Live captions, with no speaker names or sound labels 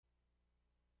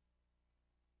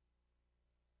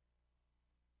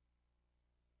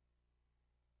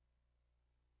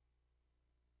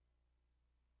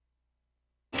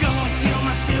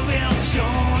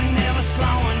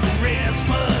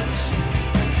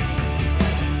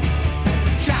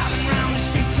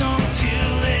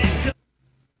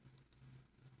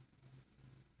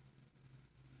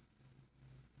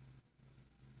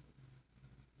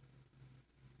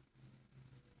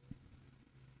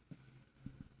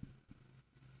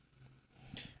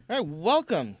All right,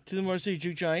 welcome to the Motor City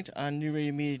Juke Joint on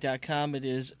newradiomedia.com. It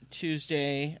is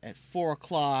Tuesday at 4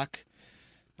 o'clock.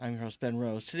 I'm your host, Ben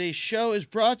Rose. Today's show is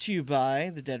brought to you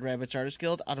by the Dead Rabbits Artists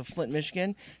Guild out of Flint,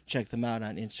 Michigan. Check them out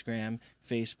on Instagram,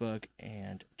 Facebook,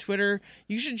 and Twitter.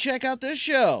 You should check out this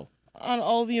show on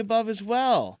all the above as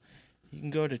well. You can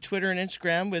go to Twitter and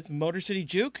Instagram with Motor City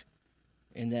Juke,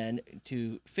 and then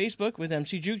to Facebook with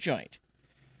MC Juke Joint.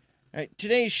 All right,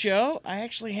 today's show, I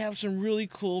actually have some really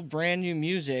cool brand new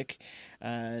music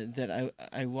that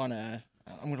I'm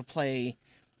gonna play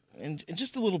in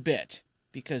just a little bit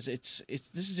because this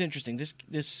is interesting.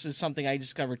 This is something I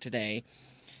discovered today,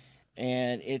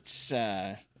 and it's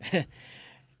when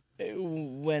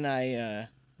I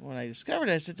discovered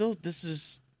it, I said, "Oh, this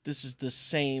is the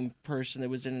same person that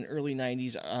was in an early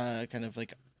 '90s kind of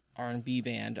like R&B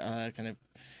band, kind of."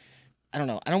 I don't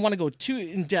know. I don't want to go too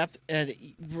in-depth at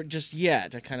it just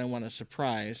yet. I kind of want to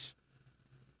surprise.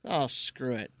 Oh,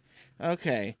 screw it.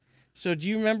 Okay. So do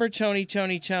you remember Tony?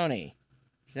 Does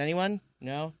anyone?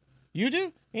 No? You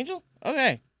do, Angel?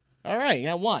 Okay. All right. You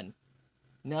got one.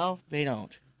 No, they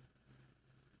don't.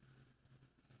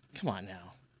 Come on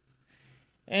now.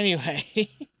 Anyway.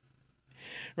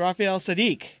 Raphael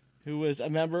Saadiq, who was a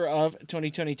member of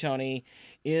Tony,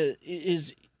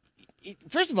 is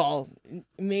first of all,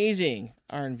 amazing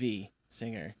R&B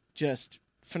singer, just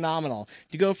phenomenal.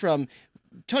 To go from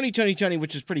Tony,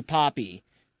 which is pretty poppy,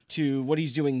 to what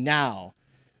he's doing now,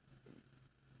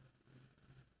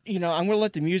 I'm going to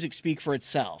let the music speak for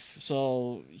itself.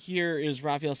 So here is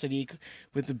Raphael Saadiq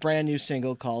with the brand new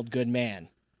single called Good Man,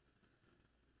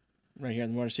 right here on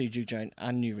the Motor City Juke Joint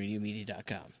on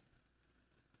newradiomedia.com.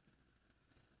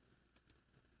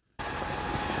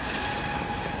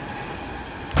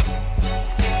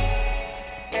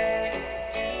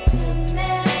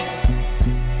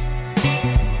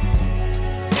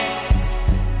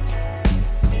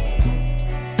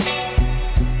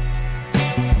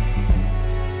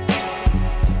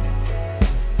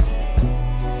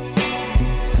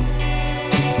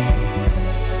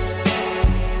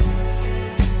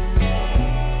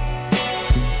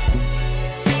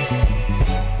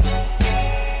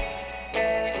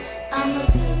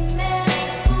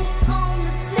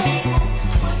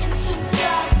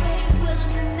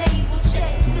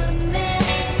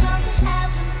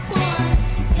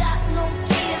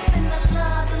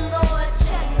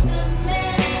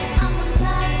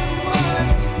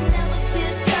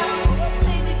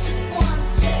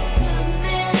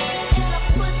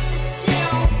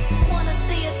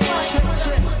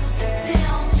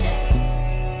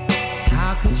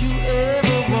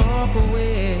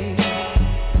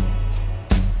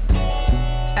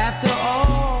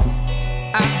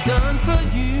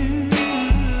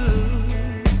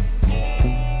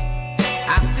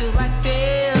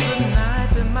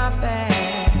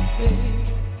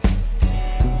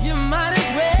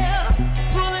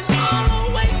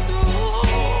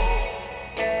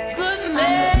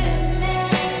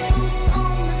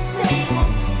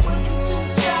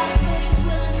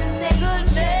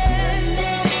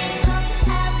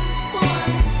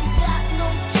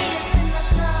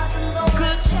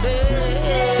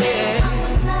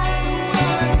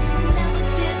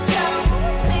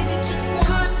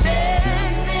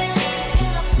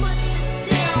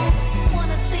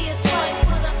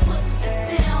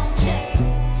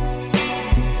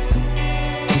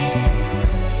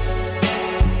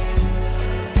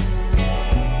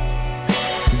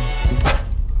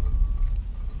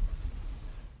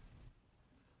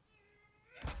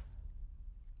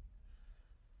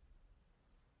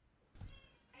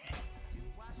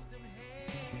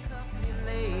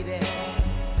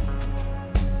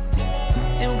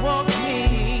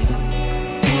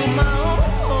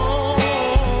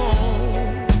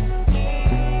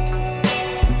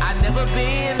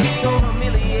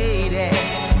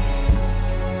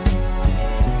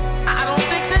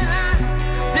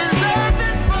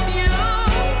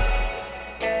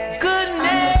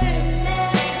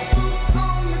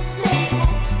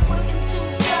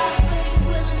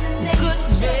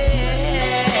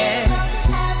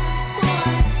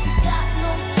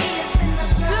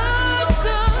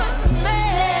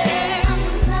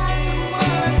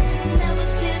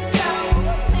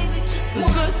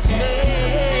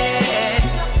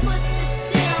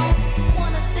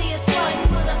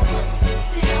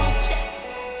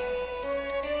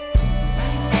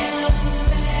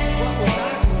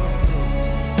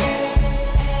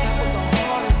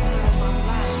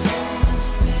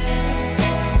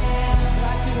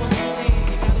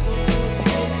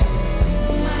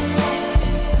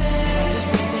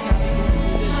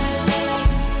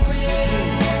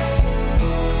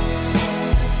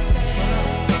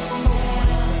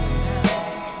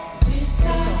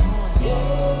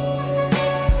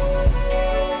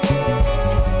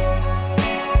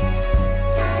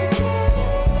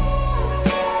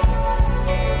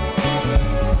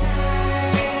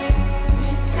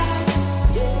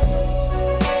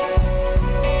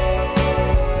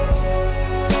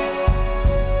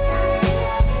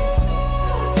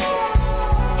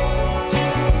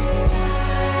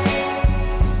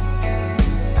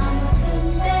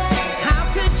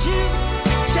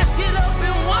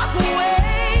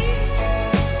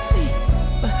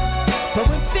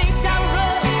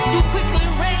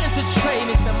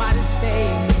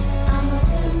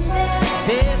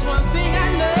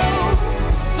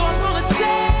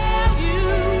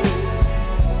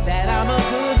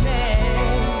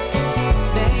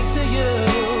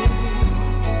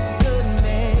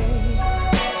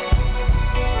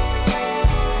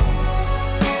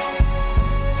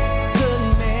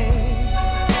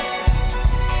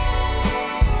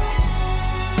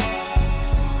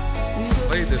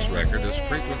 record as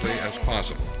frequently as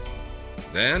possible.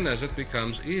 Then, as it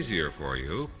becomes easier for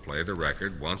you, play the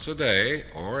record once a day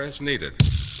or as needed.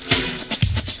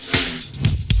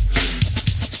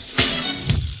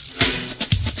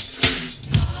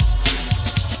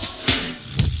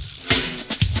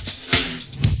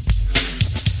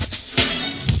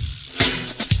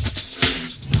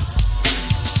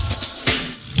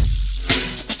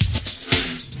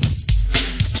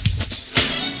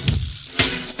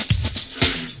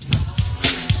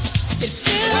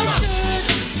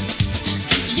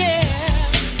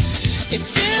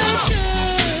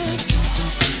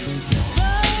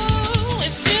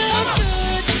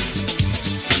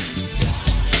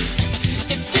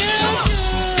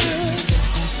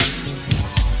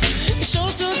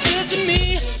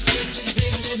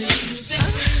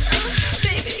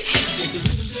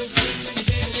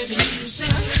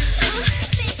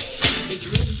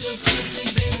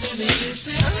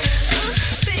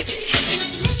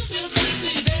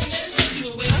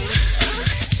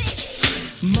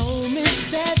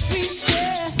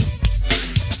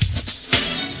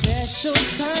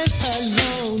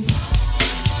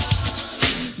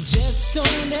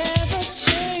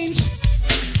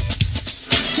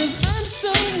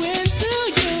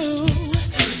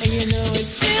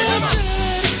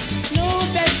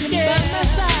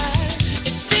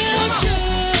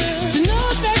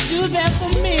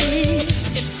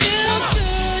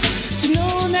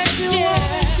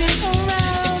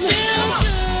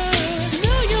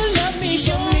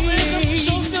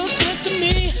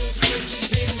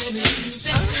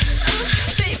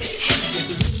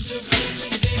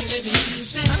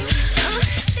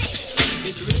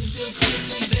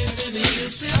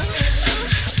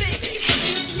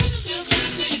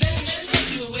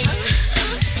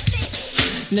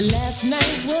 The last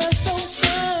night was so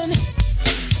fun,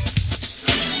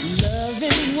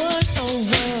 loving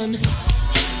one-on-one.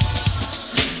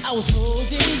 I was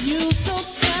holding you so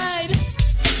tight.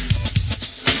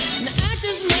 Now I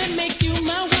just might make you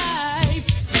my wife,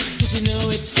 'cause you know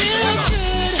it feels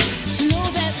good to know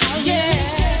that I'll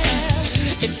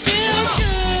it feels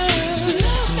good to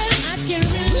know that I can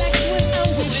relax when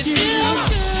I'm with you. It feels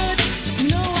good to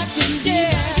know I can be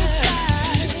by your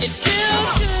side. It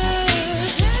feels good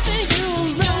having you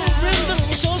around.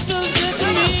 It sure feels good to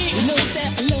me. You know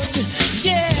that I love you,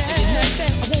 you know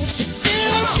that I want you. It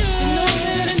feels good. You know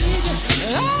that I need you. You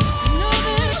know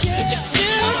that I care.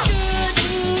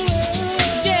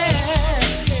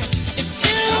 It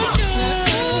feels good. It feels good.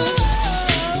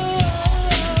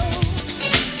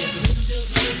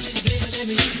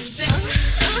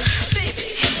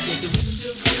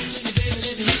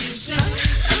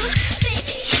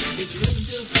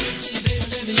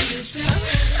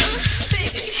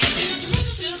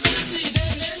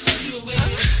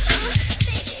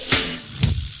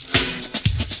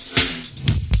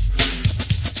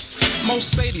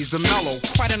 Mercedes, the mellow,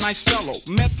 quite a nice fellow.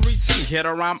 Met 3T, hit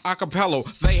a rhyme a cappella.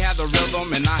 They had the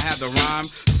rhythm and I had the rhyme.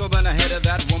 So then I hit it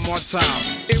that one more time.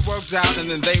 It worked out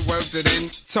and then they worked it in.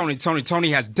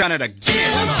 Tony has done it again.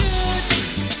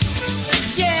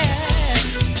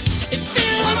 It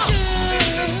feels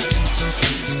good.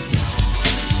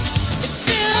 It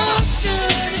feels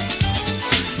good.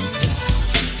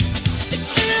 It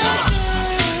feels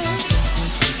good.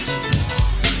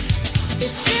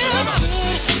 It feels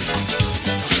good.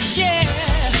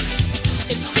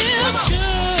 It feels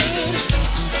good.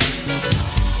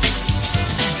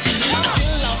 I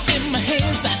feel all in my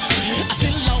hands. I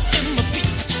feel all in my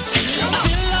feet. I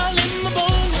feel all in my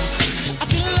bones. I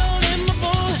feel all in my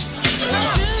bones. I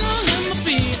feel all in my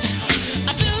feet.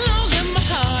 I feel all in my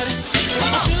heart.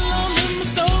 I feel all in my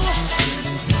soul.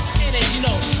 And then, you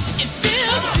know, it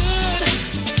feels good.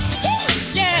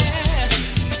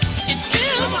 It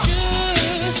feels good. It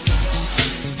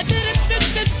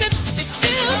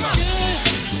feels good.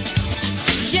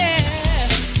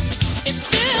 It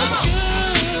feels good.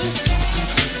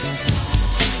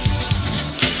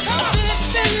 I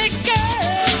feel it,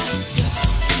 girl.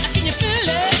 Can you feel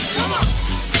it? Come on.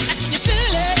 Can you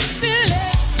feel it? Feel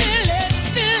it, feel it,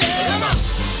 feel it. Come on.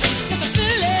 'Cause I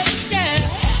feel it,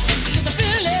 'Cause I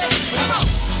feel it. Come on.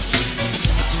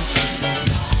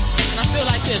 And I feel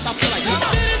like this. I feel like this.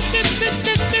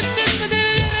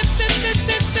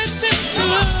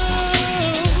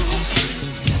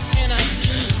 And I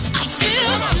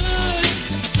feel good.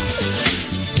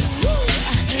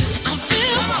 I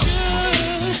feel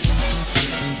good.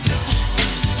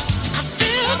 I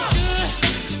feel good.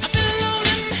 I feel all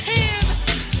in my head.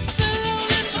 I feel all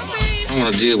in my feet. I want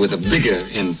to deal with a bigger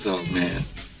insult, man.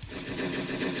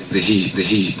 The heat, the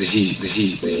heat, the heat, the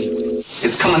heat, the heat.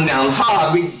 It's coming down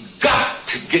hard. We got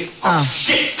to get our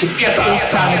shit together.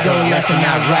 It's time to go left and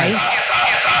not right.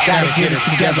 Gotta get it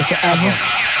together forever.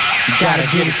 Gotta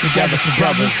get it together for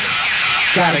brothers.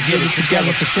 Gotta get it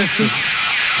together for sisters.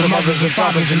 For mothers and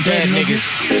fathers and dead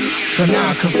niggas. For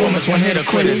non-conformists, one-hitter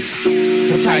quitters.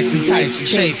 For Tyson types and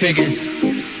shade figures.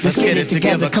 Let's get it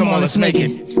together, come on, let's make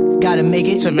it. Gotta make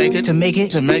it, to make it, to make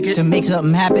it, to make it, to make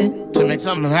something happen, to make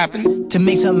something happen, to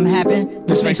make something happen,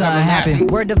 let's make something happen.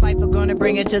 Word to fight for, gonna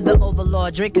bring it to the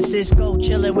overlord. Drinking Cisco,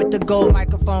 chilling with the gold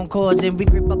microphone cords. And we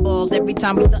grip our balls every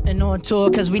time we stuntin' on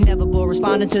tour. Cause we never bore,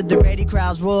 responding to the ready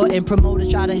crowds roar. And promoters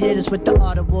try to hit us with the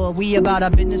art of war. We about our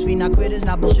business, we not quitters,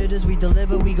 not bullshitters. We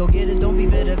deliver, we go get us, don't be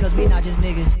bitter. Cause we not just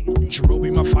niggas.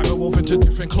 Cherubi, my fiber woven to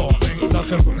different cloth. Ain't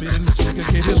nothing forbidden, this nigga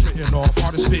kid is written off.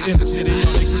 Hardest spit in the city,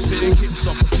 y'all niggas spitting, getting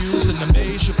so confused in the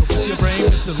maze. Shook up with your brain,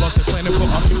 missing lost and planning for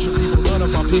our future people. None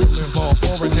of our people involved.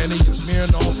 Pouring Henny and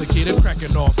smearing off, the kid and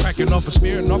cracking off and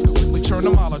smearing off. Could quickly turn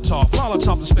the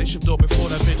Molotov the spaceship door before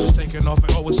that bitch is taking off.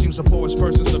 And oh, it seems the poorest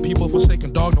persons, the people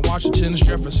forsaken dog, the Washingtons,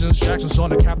 Jeffersons, Jacksons on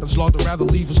the Captain's log. To rather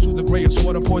leave us to the grayest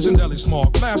water, poison, deli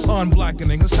smog. Mass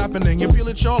unblackening is happening. You feel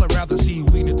it, y'all? I'd rather see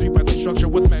we in a 3x3 structure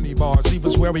with many bars. Leave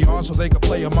us where we are so they can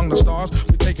play among the stars.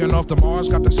 We taking off to Mars,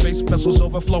 got the space vessels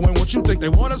overflowing. What you think they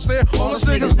want us there? All us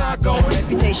niggas not going.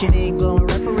 Reputation ain't glowing,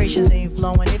 reparations ain't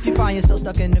flowing. If you find yourself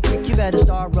stuck in the creek, you better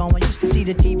start rowing. Used to see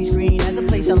the TV screen as a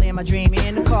place I land my dream.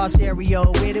 In the car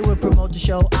stereo, where they would promote the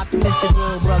show. Optimistic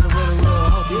little brother with a real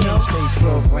hope. You know, space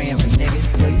program for niggas.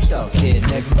 Where you stuck, kid,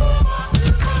 nigga?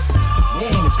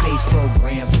 There ain't a space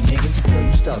program for niggas. Where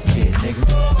you stuck, kid, nigga?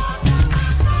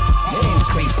 There ain't a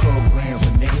space program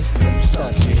for niggas. Where you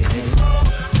stuck, kid, nigga?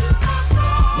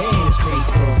 There ain't a space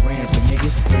program for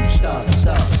niggas. Where you stuck.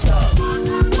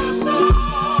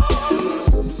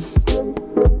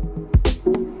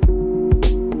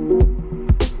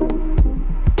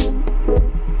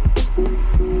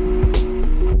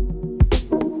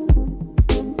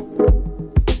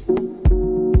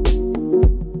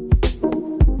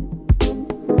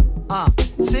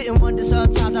 Sit and wonder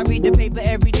sometimes. I read the paper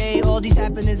every day. All these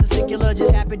happenings are secular,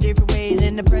 just happen different ways.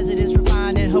 And the president's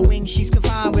refined in her wings, she's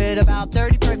confined with about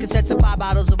 30 Percocets and 5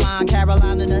 bottles of wine.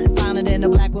 Carolina, nothing finer than a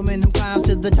black woman who climbs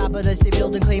to the top of the state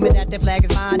building, claiming that their flag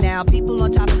is mine. Now people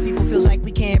on top of people feels like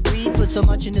we can't breathe. Put so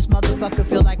much in this motherfucker,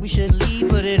 feel like we shouldn't leave.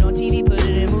 Put it on TV, put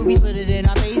it in movies, put it in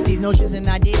our face. These notions and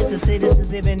ideas of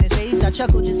citizens live in this space. I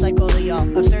chuckle just like all of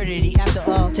y'all. Absurdity, after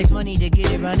all, takes money to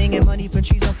get it running, and money from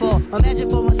trees on fall. Imagine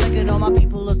for 1 second all my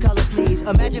people of color, please.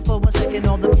 Imagine for 1 second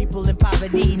all the people in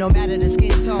poverty, no matter the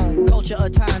skin tone, culture or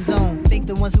time zone. Think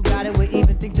the ones who got it would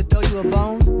even think to throw you a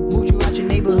bone? Moved you out your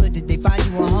neighborhood, did they find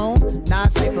you a home?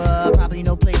 Non-cypher, probably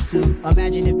no place to.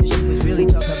 Imagine if the shit was really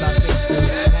talking about space, dude.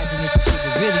 Imagine if the shit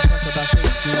was really talking about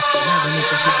space, dude. Imagine if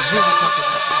the shit was really talking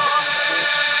about.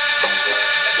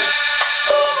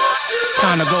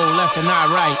 Time to go left and not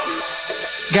right.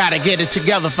 Gotta get it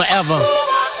together forever.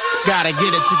 Gotta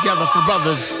get it together for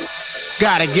brothers.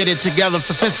 Gotta get it together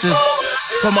for sisters.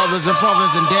 For mothers and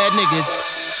fathers and dead niggas.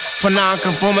 For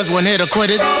non-conformers, one-hitter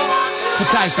quitters. For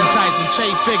Tyson types and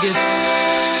trade figures.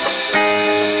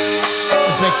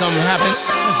 Let's make something happen.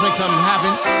 Let's make something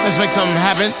happen. Let's make something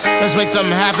happen. Let's make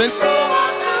something happen.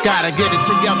 Gotta get it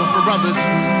together for brothers.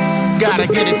 Gotta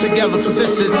get it together for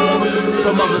sisters.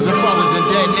 For mothers and fathers and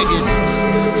dead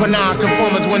niggas. For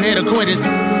non-conformers, one-hitter quitters.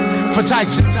 For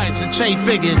Tyson types and trade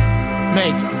figures.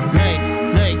 Make.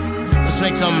 Let's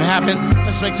make something happen.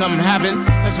 Let's make something happen.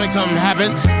 Let's make something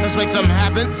happen. Let's make something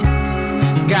happen.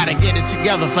 Gotta get it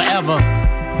together forever.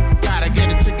 Gotta get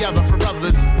it together for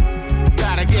brothers.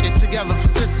 Gotta get it together for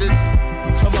sisters.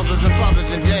 For mothers and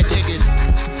fathers and dead niggas.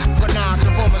 For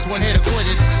non-conformers, one-hitter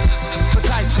quitters. For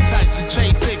Tyson types and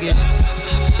trade figures.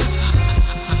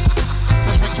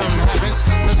 Let's make something happen.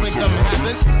 Let's make something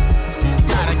happen.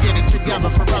 Gotta get it together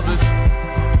for brothers.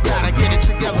 Gotta get it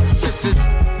together for sisters.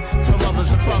 For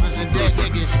mothers and fathers and dead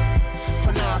niggas.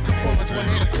 For non-conformers,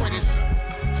 one-hitter quitters.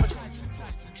 For Tyson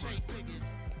types and trade figures.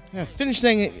 Yeah,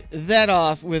 finishing that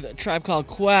off with Tribe Called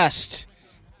Quest.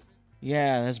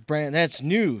 Yeah, that's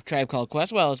new Tribe Called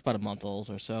Quest. Well, it's about a month old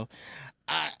or so.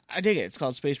 I dig it. It's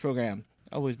called Space Program.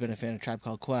 Always been a fan of Tribe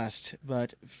Called Quest.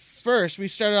 But first, we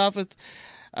started off with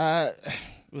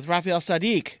Raphael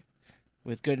Sadiq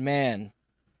with Good Man.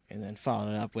 And then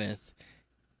followed up with,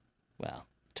 well,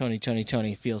 Tony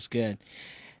Feels Good.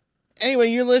 Anyway,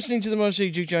 you're listening to the Motor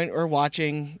Juke Joint or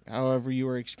watching, however you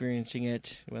are experiencing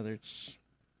it, whether it's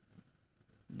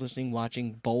listening,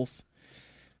 watching, both.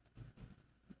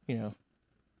 You know,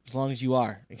 as long as you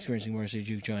are experiencing Motor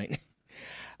Juke Joint.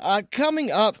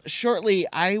 Coming up shortly,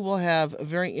 I will have a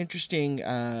very interesting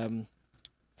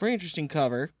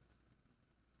cover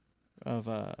of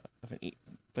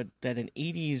but that an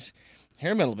 80s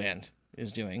hair metal band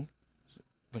is doing.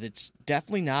 But it's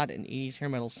definitely not an 80s hair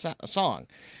metal song.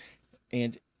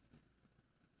 And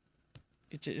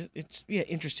it's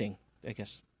interesting. I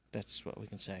guess that's what we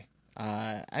can say.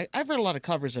 I've heard a lot of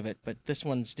covers of it, but this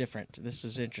one's different. This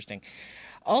is interesting.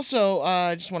 Also,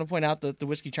 I just want to point out that the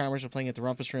Whiskey Charmers are playing at the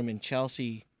Rumpus Room in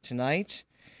Chelsea tonight.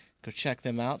 Go check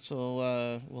them out.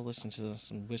 So we'll listen to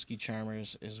some Whiskey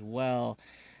Charmers as well.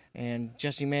 And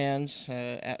Jesse Manns,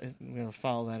 we're going to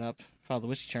follow the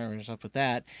Whiskey Charmers up with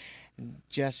that.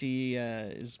 Jesse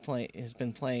has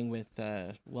been playing with,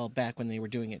 back when they were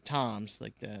doing it Tom's,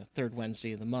 like the third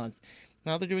Wednesday of the month.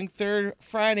 Now they're doing third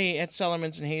Friday at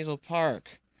Sellerman's in Hazel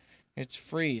Park. It's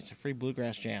free. It's a free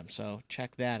bluegrass jam, so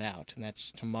check that out. And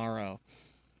that's tomorrow.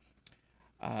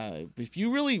 If you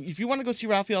want to go see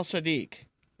Raphael Sadiq,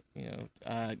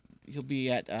 he'll be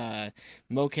at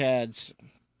Mokad's.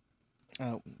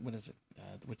 What is it?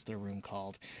 What's their room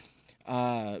called?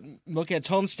 Mokad's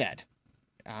Homestead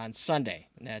on Sunday.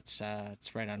 And that's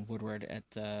it's right on Woodward at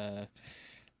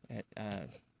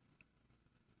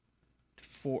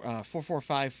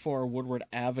 4454 Woodward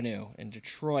Avenue in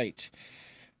Detroit.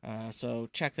 So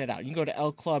check that out. You can go to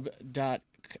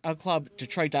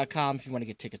lclubdetroit.com if you want to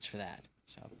get tickets for that.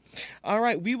 So, all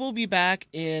right, we will be back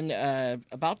in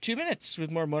about 2 minutes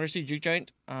with more Motor City Juke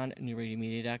Joint on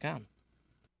newradiomedia.com.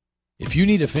 If you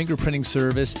need a fingerprinting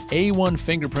service, A1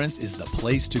 Fingerprints is the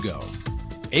place to go.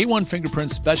 A1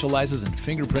 Fingerprints specializes in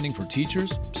fingerprinting for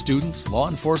teachers, students, law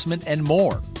enforcement, and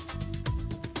more.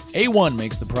 A1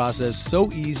 makes the process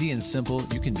so easy and simple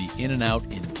you can be in and out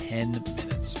in 10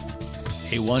 minutes.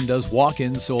 A1 does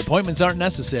walk-ins so appointments aren't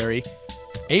necessary.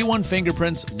 A1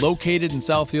 Fingerprints, located in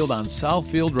Southfield on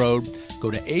Southfield Road. Go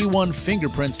to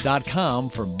a1fingerprints.com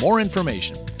for more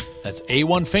information. That's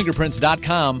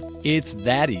a1fingerprints.com. It's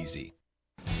that easy.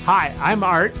 Hi, I'm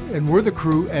Art, and we're the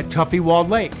crew at Tuffy Walled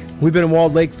Lake. We've been in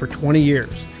Walled Lake for 20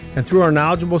 years, and through our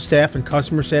knowledgeable staff and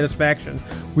customer satisfaction,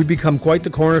 we've become quite the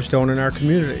cornerstone in our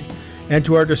community and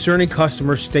to our discerning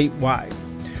customers statewide.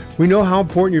 We know how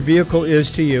important your vehicle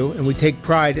is to you, and we take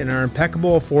pride in our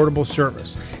impeccable, affordable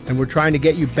service, and we're trying to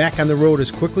get you back on the road as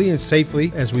quickly and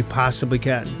safely as we possibly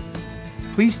can.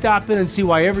 Please stop in and see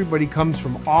why everybody comes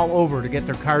from all over to get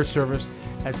their cars serviced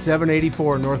at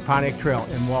 784 North Pontiac Trail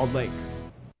in Walled Lake.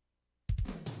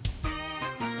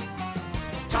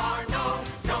 Tarno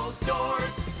knows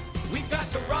doors. We've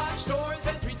got garage doors,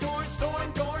 entry doors,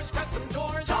 storm doors, custom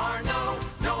doors. Tarno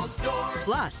knows doors.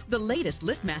 Plus, the latest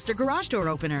LiftMaster garage door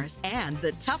openers and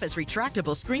the toughest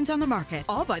retractable screens on the market,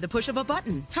 all by the push of a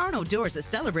button. Tarno Doors is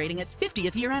celebrating its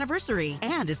 50th year anniversary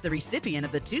and is the recipient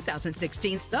of the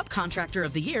 2016 Subcontractor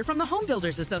of the Year from the Home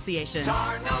Builders Association.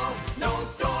 Tarno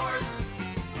knows doors.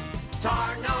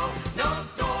 Tarno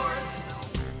knows doors.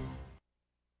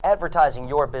 Advertising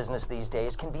your business these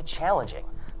days can be challenging.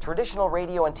 Traditional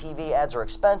radio and TV ads are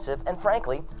expensive and,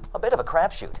 frankly, a bit of a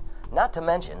crapshoot. Not to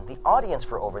mention, the audience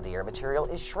for over-the-air material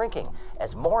is shrinking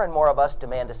as more and more of us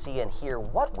demand to see and hear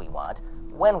what we want,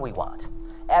 when we want.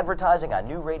 Advertising on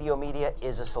new radio media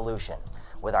is a solution.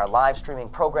 With our live streaming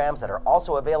programs that are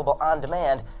also available on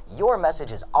demand, your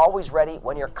message is always ready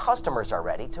when your customers are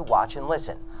ready to watch and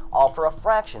listen, all for a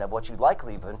fraction of what you'd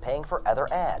likely have been paying for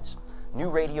other ads.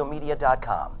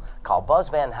 NewRadioMedia.com. Call Buzz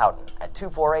Van Houten at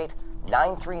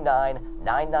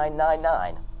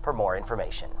 248-939-9999 for more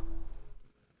information.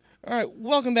 All right,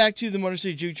 welcome back to the Motor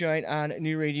City Juke Joint on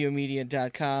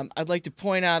NewRadioMedia.com. I'd like to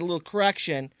point out a little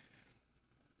correction.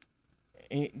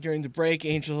 During the break,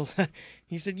 Angel,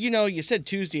 he said, you said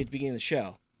Tuesday at the beginning of the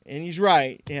show. And he's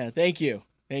right. Yeah, thank you.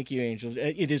 Thank you, Angel.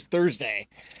 It is Thursday.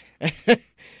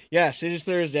 Yes, it is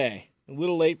Thursday. A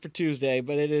little late for Tuesday,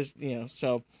 but it is,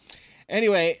 so.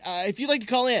 Anyway, if you'd like to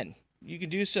call in, you can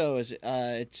do so.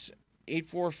 It's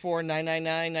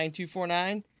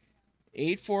 844-999-9249,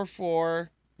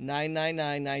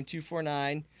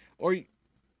 844-999-9249, or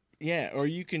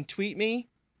you can tweet me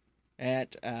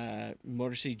at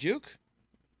Motor City Juke,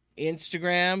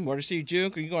 Instagram, Motor City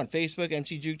Juke, or you can go on Facebook,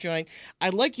 MC Juke Joint.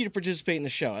 I'd like you to participate in the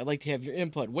show. I'd like to have your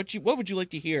input. What would you like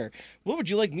to hear? What would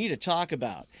you like me to talk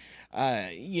about?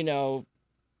 Even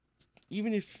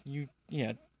if you,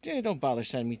 don't bother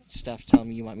sending me stuff telling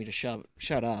me you want me to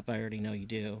shut up. I already know you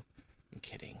do. I'm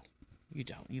kidding. You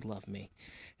don't. You love me.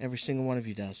 Every single one of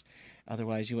you does.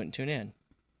 Otherwise, you wouldn't tune in.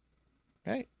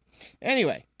 Right?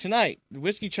 Anyway, tonight, the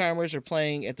Whiskey Charmers are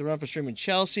playing at the Rumpus Room in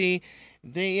Chelsea.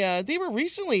 They were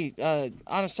recently on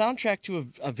a soundtrack to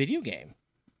a video game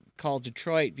called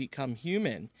Detroit Become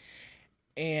Human.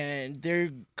 And they're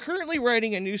currently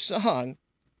writing a new song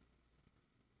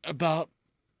about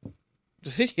the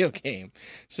video game.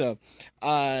 So,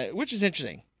 which is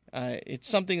interesting. It's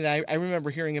something that I remember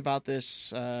hearing about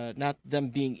this, not them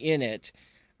being in it.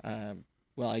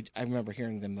 Well, I remember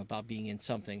hearing them about being in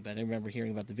something, but I remember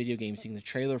hearing about the video game, seeing the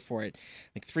trailer for it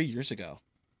like 3 years ago.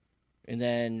 And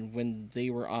then when they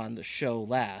were on the show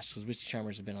last, because Whiskey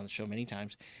Charmers have been on the show many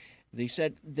times, they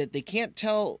said that they can't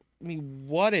tell me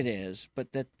what it is,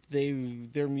 but that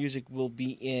their music will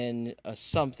be in a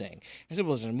something. I said,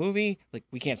 well, is it a movie? Like,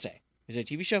 we can't say. Is it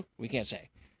a TV show? We can't say.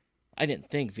 I didn't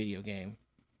think video game.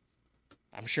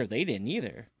 I'm sure they didn't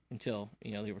either until,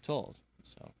 they were told.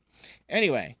 So,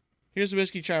 anyway, here's the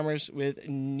Whiskey Charmers with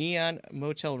Neon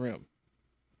Motel Room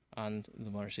on the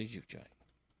Motor City Juke Joint.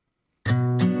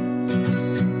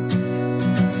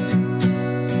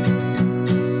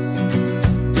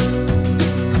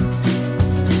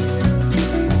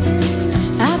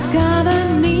 I've got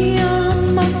a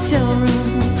neon motel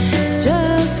room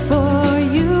just for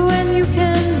you, and you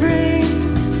can bring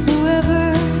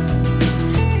whoever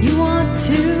you want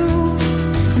to,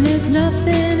 and there's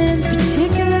nothing in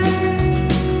particular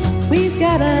we've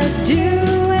gotta do,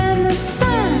 and the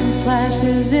sun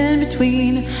flashes in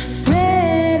between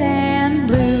red and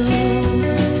blue.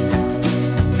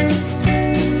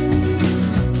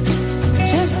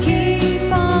 Just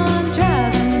keep on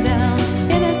driving down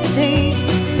Interstate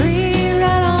 3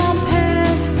 right on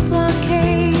past the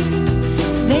blockade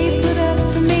they put up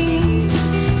for me.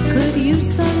 Could use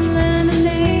some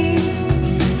lemonade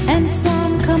and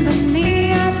some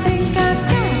company. I think I've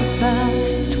got about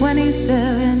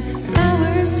 27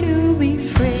 hours to be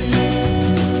free.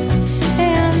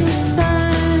 And the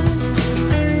sun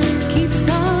keeps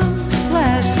on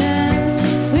flashing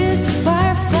with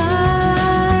fireflies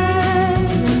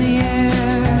in the air.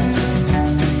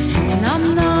 And I'm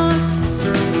not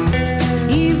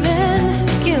even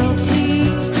guilty,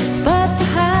 but the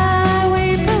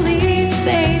highway police,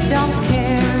 they don't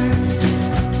care.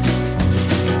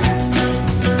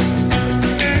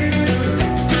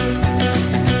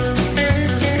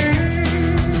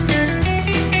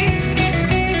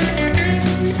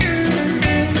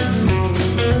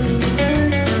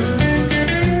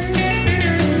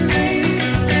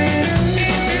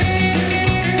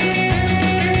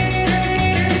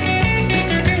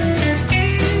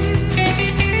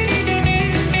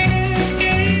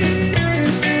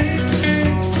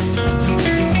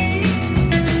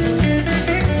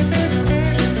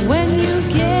 When you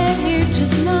get here,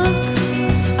 just knock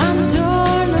on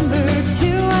door number 2.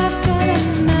 I've got a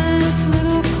nice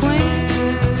little quaint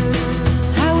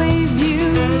highway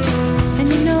view, and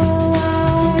I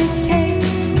always take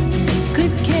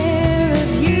good care of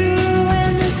you.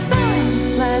 And the sun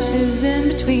flashes in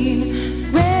between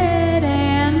red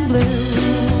and blue.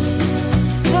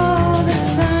 Oh, the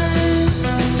sun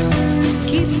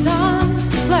keeps on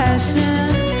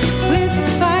flashing with the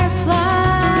fireflies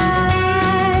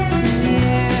in the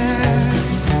air.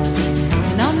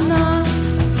 And I'm not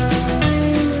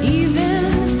even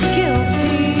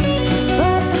guilty,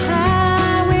 but the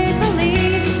highway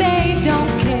police, they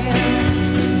don't care.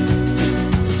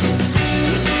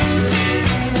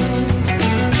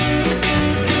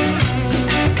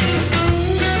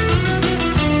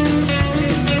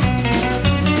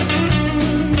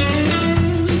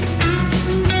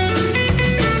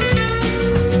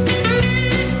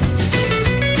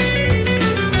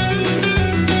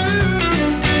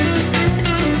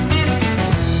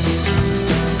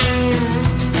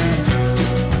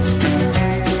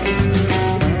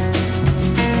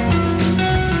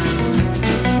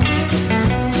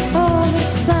 Oh, the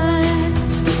sun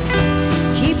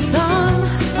keeps on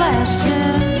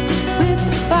flashing with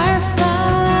the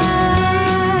fireflies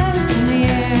in the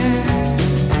air.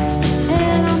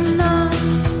 And I'm not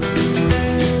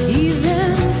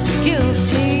even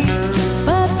guilty,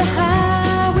 but the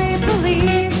highway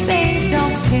police, they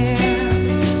don't care.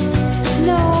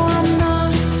 No, I'm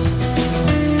not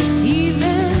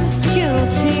even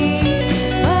guilty,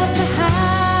 but the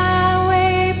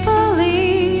highway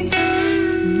police,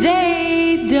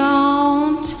 they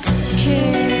don't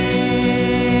care.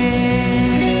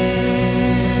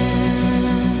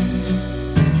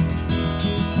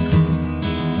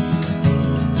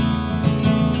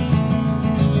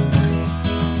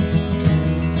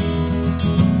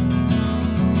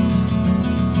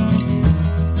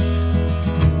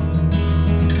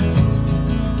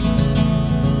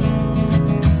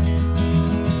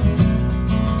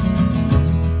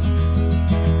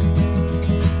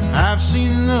 I've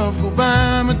seen love go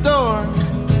by my door.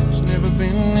 It's never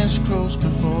been this close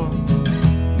before.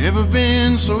 Never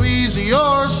been so easy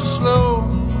or so slow.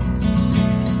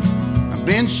 I've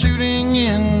been shooting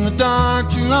in the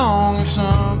dark too long. If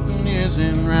something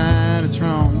isn't right, it's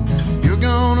wrong. You're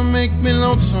gonna make make me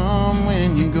lonesome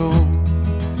when you go.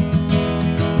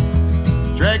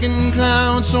 Dragging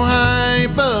clouds so high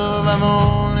above, I've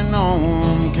only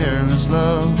known careless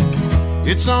love.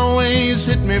 It's always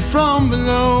hit me from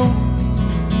below.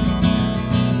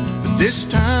 But this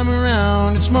time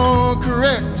around it's more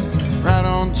correct. Right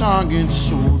on target,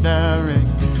 so direct.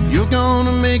 You're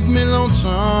gonna make me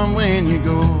lonesome when you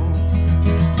go.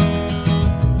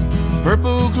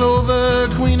 Purple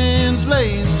clover, Queen Anne's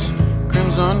lace,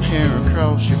 crimson hair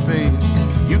across your face.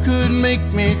 You could make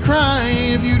me cry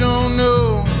if you don't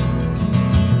know.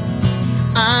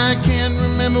 I can't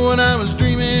remember what I was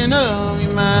dreaming of. You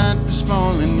might be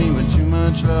spoiling me with too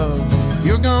much love.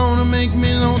 You're gonna make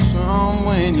me lonesome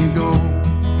when you go.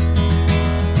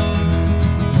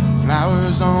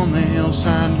 Flowers on the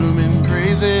hillside blooming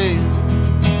crazy.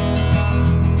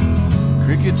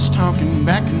 Crickets talking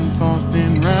back and forth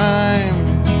in rhyme.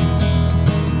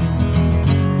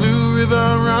 Blue river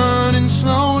running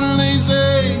slow and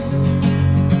lazy.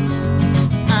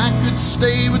 I could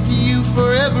stay with you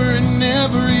forever and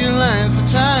never realize the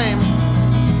time.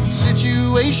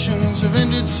 Situations have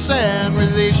ended sad,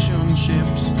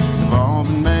 relationships have all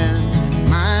been bad.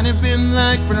 Mine have been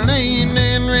like Verlaine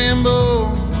and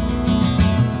Rambo.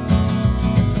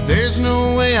 There's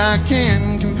no way I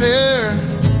can compare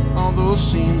all those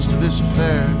scenes to this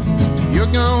affair.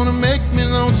 You're gonna make me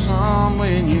lonesome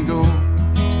when you go.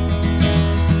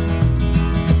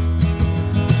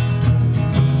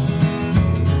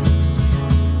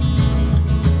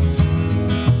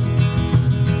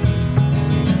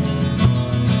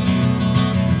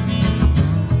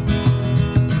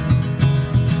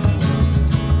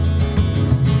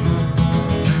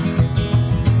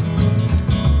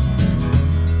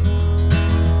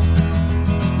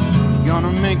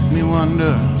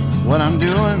 Wonder what I'm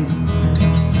doing,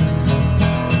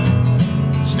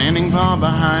 standing far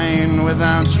behind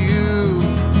without you.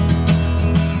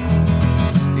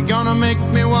 You're gonna make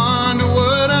me wonder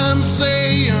what I'm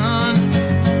saying.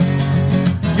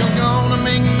 You're gonna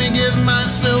make me give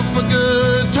myself a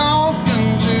good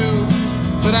talking to.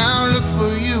 But I'll look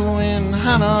for you in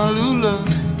Honolulu,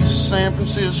 San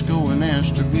Francisco and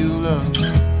Ashtabula.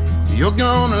 You're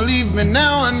gonna leave me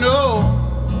now, I know.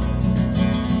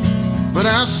 But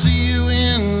I'll see you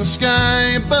in the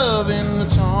sky above, in the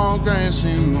tall grass,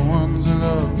 in the ones I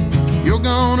love. You're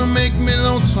gonna make me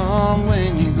lonesome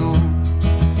when you go.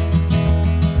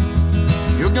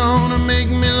 You're gonna make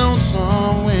me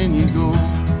lonesome when you go.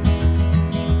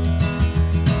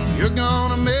 You're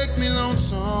gonna make me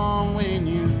lonesome when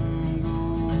you go.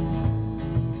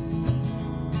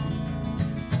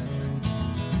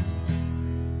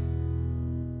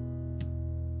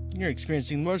 You're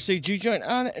experiencing the Motor City Juke Joint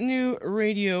on New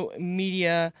Radio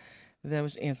Media. That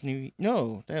was Anthony.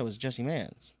 No, that was Jesse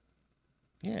Mans.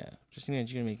 Yeah, Jesse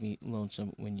Mans, you're going to make me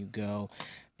lonesome when you go.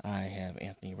 I have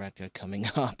Anthony Retka coming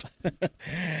up.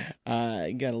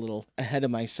 I got a little ahead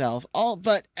of myself.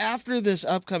 But after this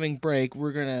upcoming break,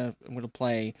 I'm gonna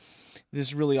play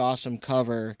this really awesome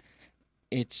cover.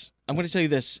 I'm going to tell you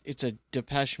this. It's a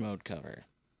Depeche Mode cover.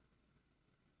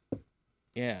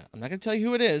 Yeah, I'm not going to tell you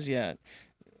who it is yet.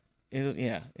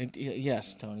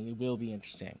 Yes, Tony, it will be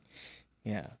interesting.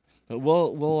 Yeah, but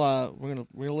we're gonna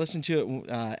listen to it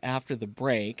after the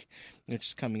break, which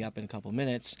is coming up in a couple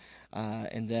minutes,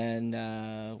 and then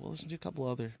we'll listen to a couple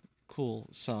other cool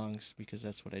songs because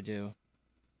that's what I do.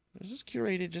 This is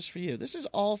curated just for you. This is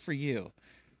all for you.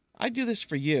 I do this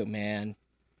for you, man.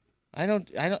 I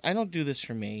don't do this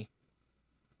for me.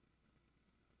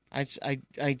 I'd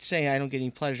say I don't get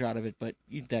any pleasure out of it, but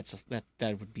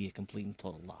that would be a complete and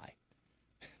total lie.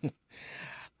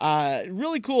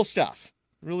 Really cool stuff.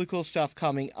 Really cool stuff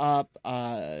coming up.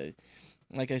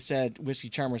 Like I said, Whiskey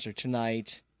Charmers are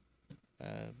tonight.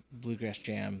 Bluegrass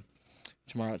Jam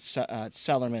tomorrow at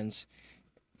Sellerman's.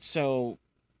 So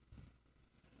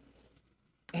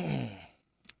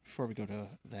before we go to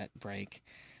that break,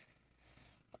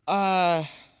 if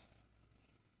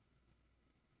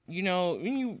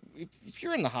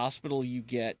you're in the hospital, you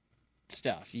get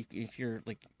stuff. If you're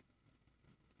like,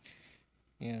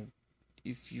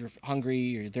 if you're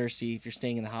hungry or thirsty, if you're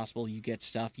staying in the hospital, you get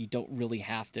stuff. You don't really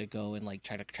have to go and like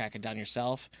try to track it down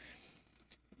yourself.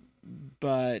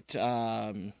 But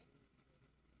some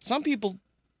people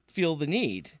feel the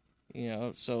need,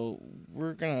 so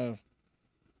we're gonna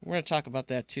talk about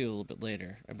that too a little bit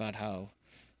later, about how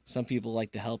some people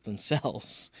like to help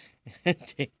themselves,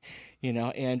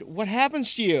 and what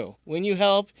happens to you when you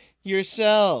help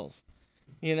yourself.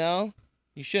 You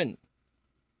shouldn't.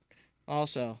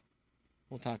 Also,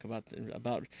 we'll talk about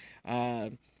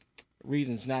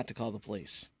reasons not to call the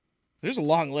police. There's a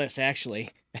long list, actually.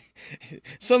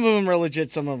 Some of them are legit,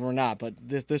 some of them are not, but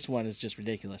this one is just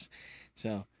ridiculous.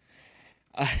 So,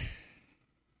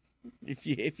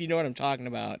 if you know what I'm talking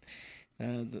about,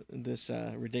 this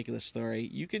ridiculous story,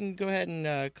 you can go ahead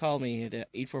and call me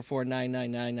at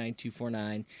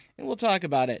 844-999-9249, and we'll talk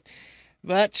about it.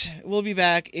 But we'll be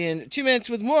back in 2 minutes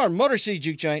with more Motor City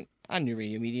Juke Joint on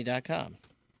NewRadioMedia.com.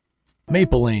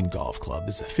 Maple Lane Golf Club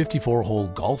is a 54-hole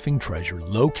golfing treasure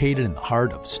located in the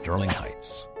heart of Sterling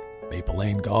Heights. Maple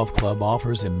Lane Golf Club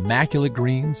offers immaculate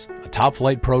greens, a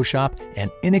top-flight pro shop, and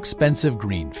inexpensive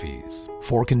green fees.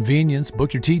 For convenience,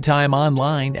 book your tee time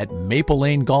online at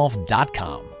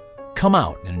maplelanegolf.com. Come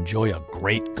out and enjoy a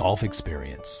great golf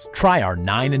experience. Try our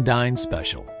 9 and Dine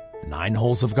special, 9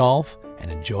 holes of golf,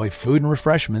 and enjoy food and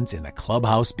refreshments in the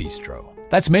Clubhouse Bistro.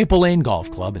 That's Maple Lane Golf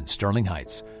Club in Sterling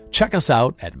Heights. Check us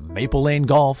out at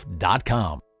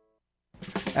maplelanegolf.com.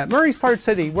 At Murray's Part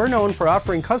City, we're known for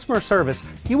offering customer service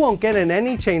you won't get in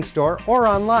any chain store or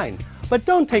online. But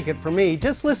don't take it from me,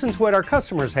 just listen to what our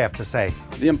customers have to say.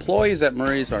 The employees at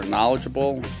Murray's are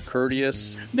knowledgeable,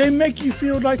 courteous. They make you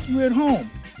feel like you're at home.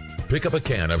 Pick up a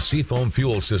can of Seafoam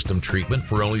Fuel System treatment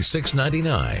for only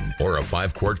 $6.99 or a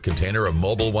 5-quart container of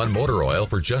Mobil 1 motor oil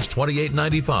for just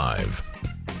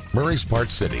 $28.95. Murray's Part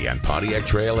City and Pontiac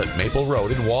Trail at Maple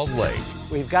Road in Walled Lake.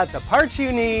 We've got the parts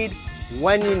you need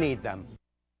when you need them.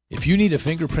 If you need a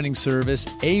fingerprinting service,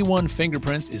 A1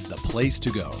 Fingerprints is the place to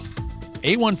go.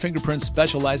 A1 Fingerprints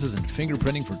specializes in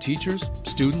fingerprinting for teachers,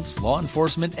 students, law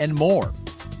enforcement, and more.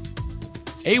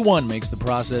 A1 makes the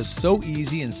process so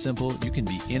easy and simple you can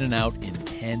be in and out in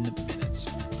 10 minutes.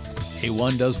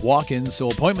 A1 does walk-ins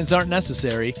so appointments aren't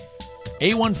necessary.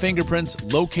 A1 Fingerprints,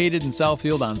 located in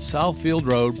Southfield on Southfield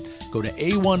Road. Go to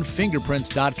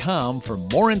a1fingerprints.com for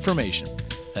more information.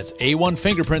 That's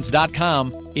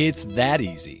a1fingerprints.com. It's that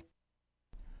easy.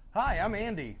 Hi, I'm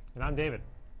Andy. And I'm David.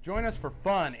 Join us for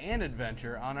fun and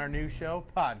adventure on our new show,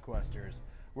 Podquesters,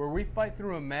 where we fight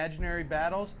through imaginary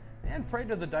battles and pray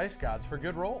to the dice gods for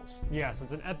good rolls. Yes,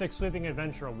 it's an epic sweeping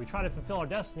adventure. We try to fulfill our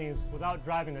destinies without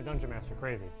driving the Dungeon Master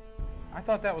crazy. I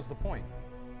thought that was the point.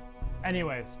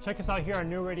 Anyways, check us out here on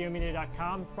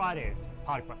NewRadioMedia.com Fridays,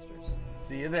 Podquesters.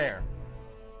 See you there.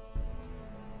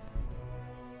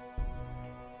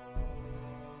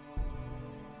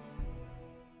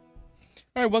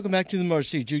 All right, welcome back to the Motor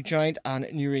City Juke Joint on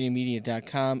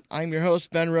NewRadioMedia.com. I'm your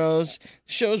host, Ben Rose.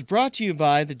 The show is brought to you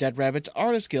by the Dead Rabbits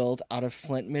Artist Guild out of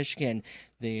Flint, Michigan.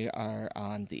 They are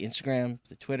on the Instagram,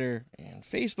 the Twitter, and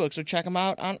Facebook, so check them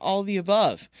out on all the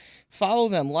above. Follow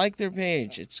them, like their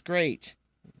page. It's great.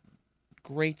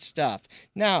 Great stuff.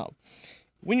 Now,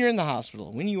 when you're in the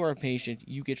hospital, when you are a patient,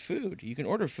 you get food. You can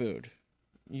order food.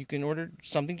 You can order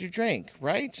something to drink,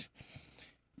 right?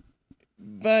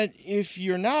 But if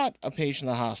you're not a patient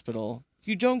in the hospital,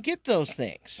 you don't get those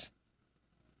things.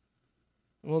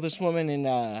 Well, this woman in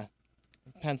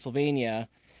Pennsylvania,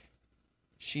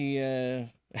 she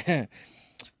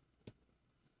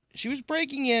she was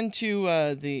breaking into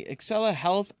the Excella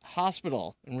Health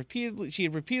Hospital, and she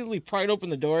had repeatedly pried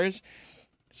open the doors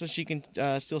so she can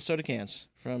steal soda cans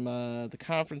from the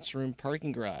conference room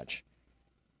parking garage.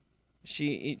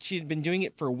 She had been doing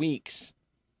it for weeks.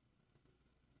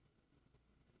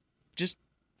 Just,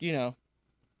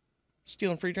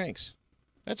 stealing free drinks.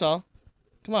 That's all.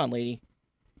 Come on, lady.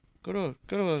 Go to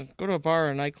a bar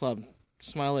or a nightclub,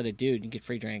 smile at a dude, and get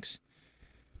free drinks.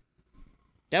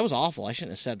 That was awful. I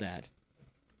shouldn't have said that.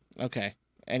 Okay.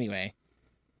 Anyway,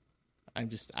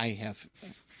 I have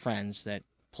friends that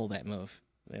pull that move.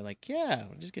 They're like, yeah,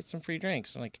 we'll just get some free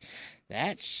drinks. I'm like,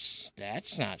 that's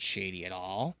not shady at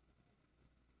all.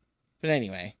 But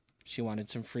anyway, she wanted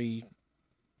some free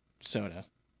soda.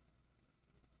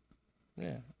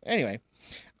 Yeah. Anyway,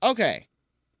 okay.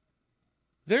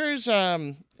 There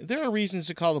are reasons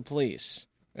to call the police,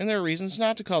 and there are reasons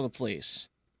not to call the police.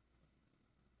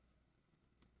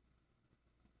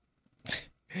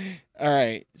 All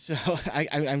right. So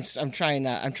I'm trying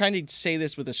to say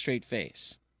this with a straight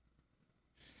face.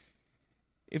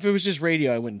 If it was just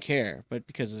radio, I wouldn't care, but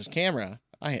because there's camera,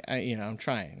 I'm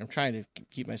trying to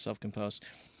keep myself composed.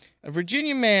 A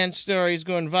Virginia man's story is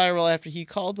going viral after he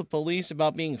called the police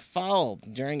about being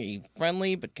fouled during a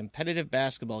friendly but competitive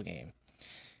basketball game.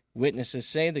 Witnesses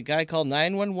say the guy called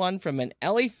 911 from an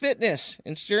LA Fitness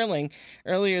in Sterling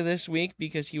earlier this week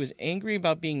because he was angry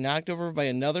about being knocked over by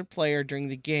another player during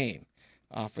the game.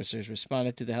 Officers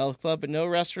responded to the health club, but no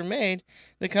arrests were made.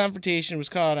 The confrontation was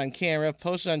caught on camera,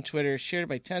 posted on Twitter,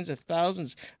 shared tens of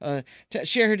thousands of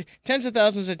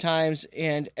times,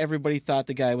 and everybody thought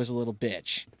the guy was a little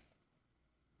bitch.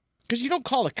 Because you don't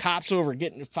call the cops over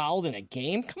getting fouled in a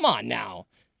game. Come on now.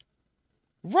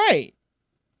 Right.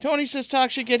 Tony says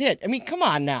talk shit, get hit. I mean, come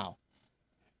on now.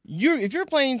 If you're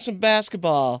playing some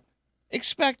basketball,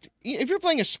 if you're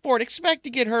playing a sport, expect to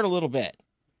get hurt a little bit.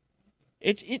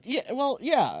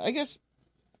 I guess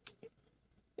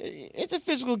it's a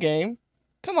physical game.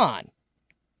 Come on.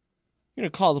 You're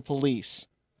going to call the police.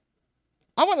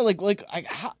 I want to like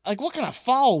what kind of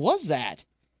foul was that?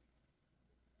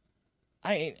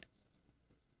 Honestly,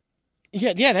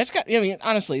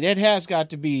 that has got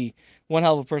to be one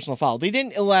hell of a personal foul. They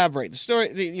didn't elaborate the story.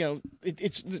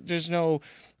 There's no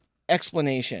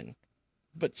explanation,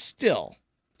 but still,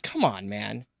 come on,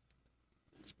 man.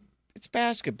 It's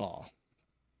basketball.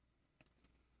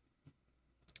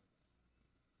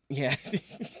 Yeah,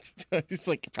 it's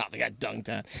like probably got dunked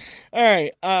on. All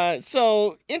right,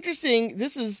 so interesting.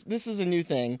 This is a new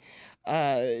thing.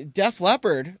 Def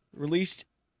Leppard released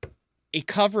a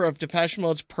cover of Depeche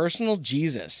Mode's "Personal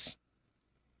Jesus."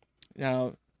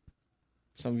 Now,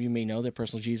 some of you may know that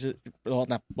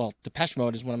Depeche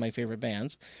Mode is one of my favorite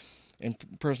bands, and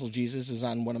Personal Jesus is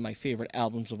on one of my favorite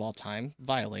albums of all time,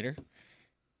 Violator.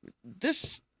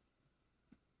 This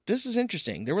is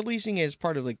interesting. They're releasing it as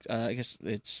part of I guess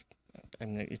it's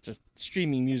a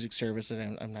streaming music service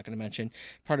that I'm not going to mention,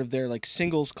 part of their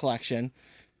singles collection.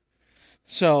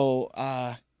 So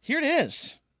here it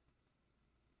is.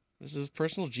 This is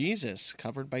Personal Jesus,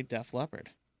 covered by Def Leppard.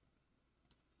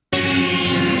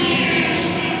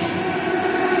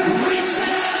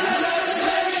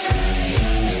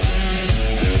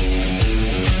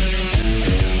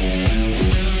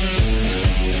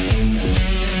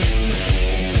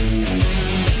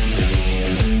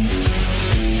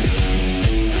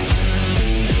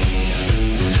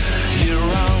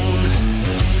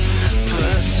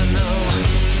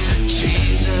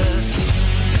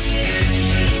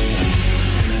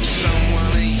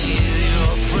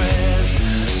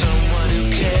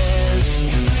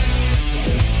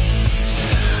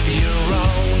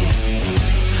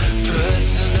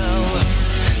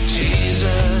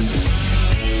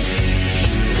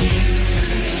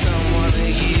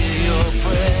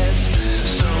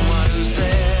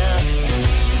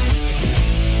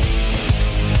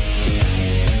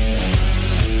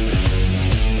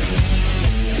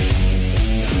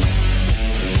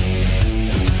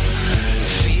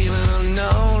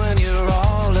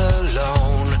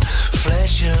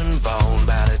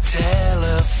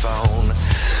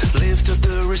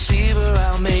 Receiver,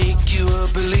 I'll make you a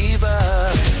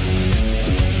believer.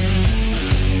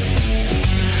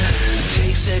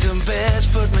 Take second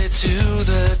best, put me to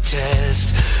the test.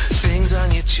 Things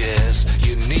on your chest,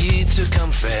 you need to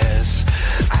confess.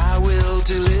 I will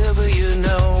deliver, you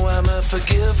know I'm a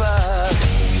forgiver.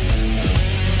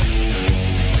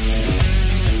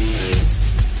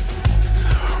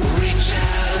 Reach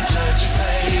out and touch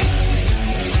faith.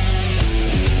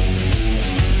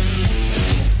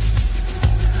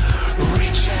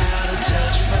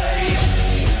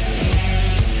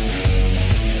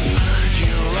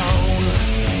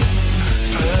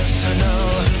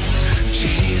 Personal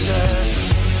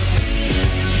Jesus,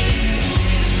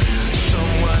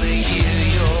 someone to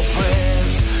hear your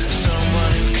prayers,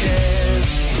 someone who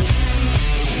cares.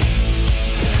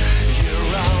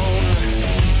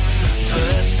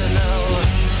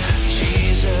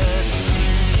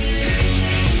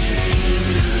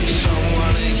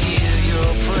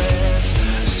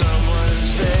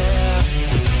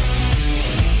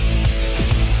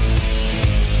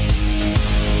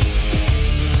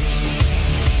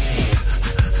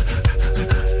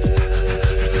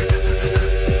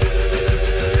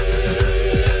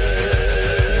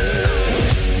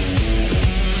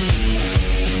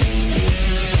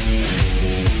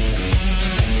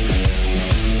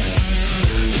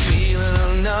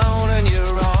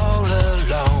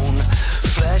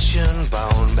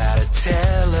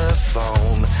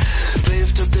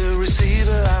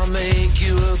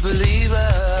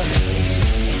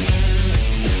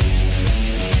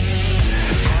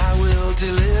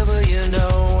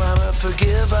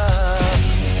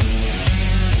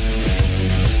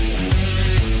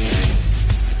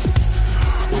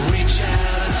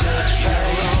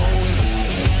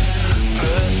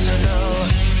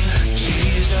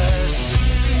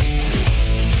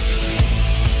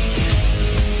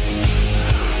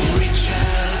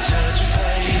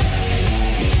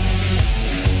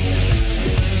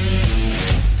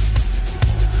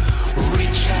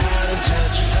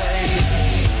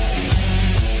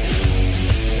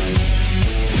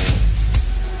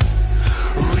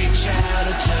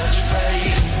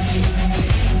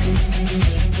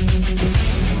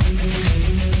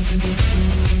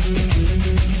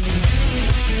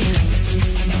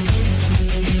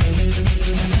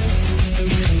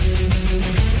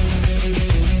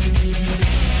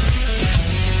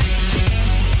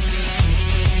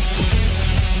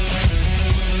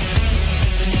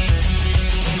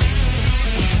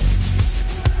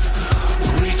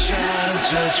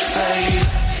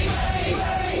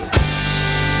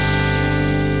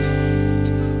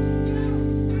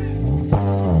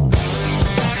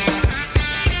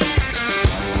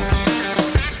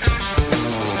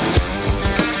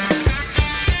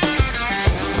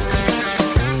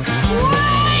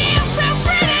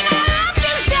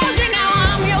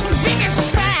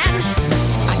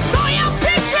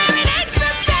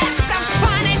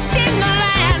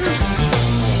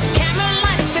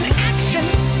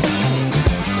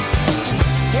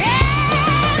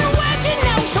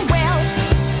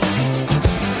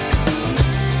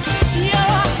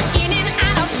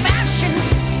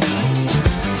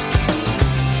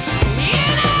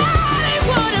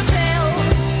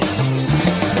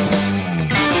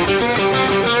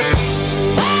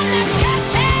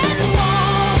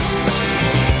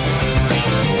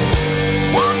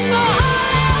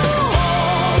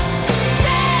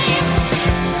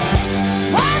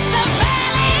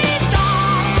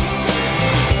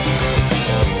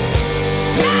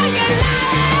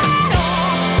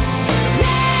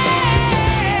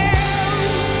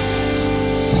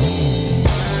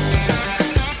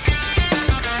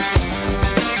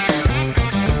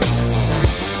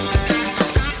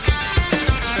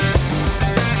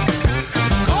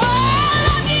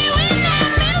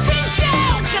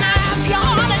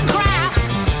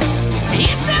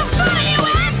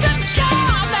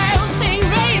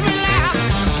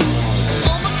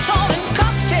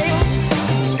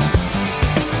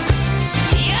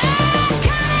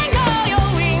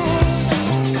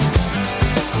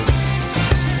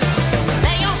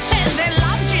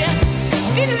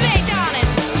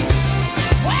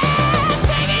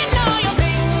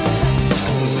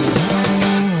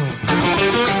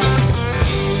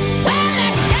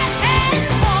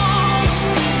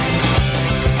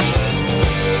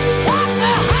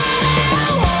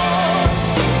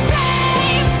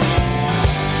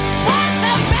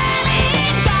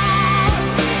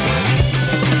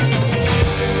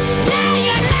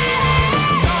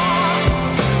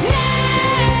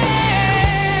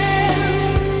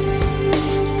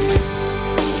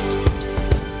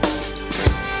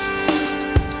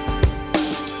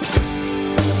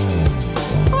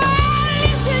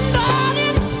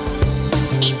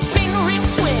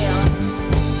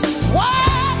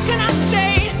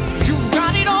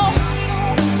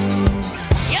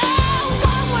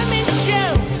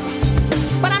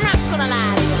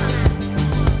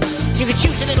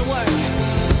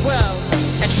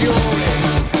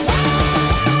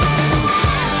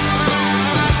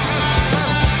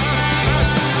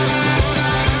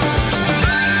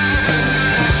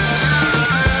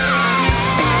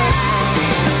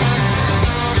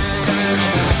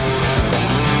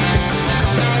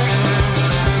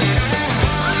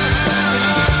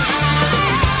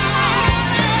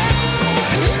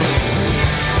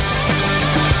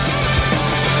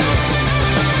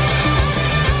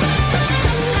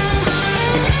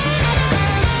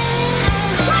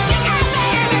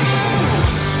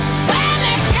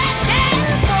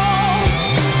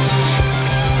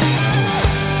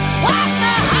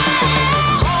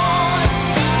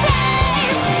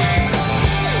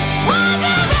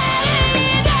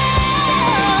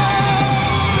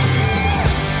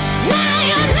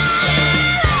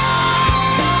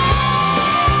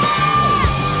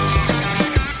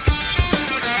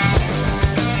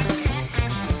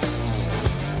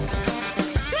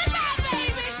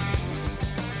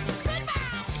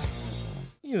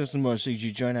 listening to more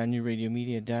Juke Joint on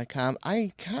NewRadioMedia.com.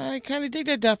 I kind of dig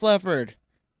that Def Leppard.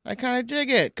 I kind of dig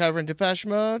it. Covering Depeche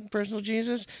Mode, Personal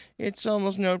Jesus. It's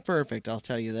almost note perfect, I'll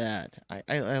tell you that.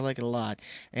 I like it a lot.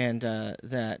 And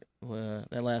that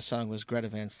last song was Greta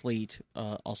Van Fleet,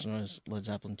 also known as Led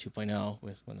Zeppelin 2.0,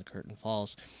 with When the Curtain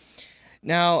Falls.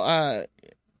 Now, I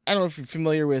don't know if you're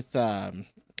familiar with the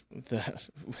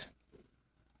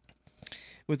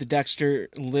Dexter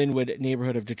Linwood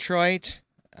neighborhood of Detroit,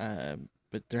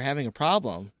 but they're having a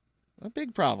problem, a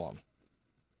big problem.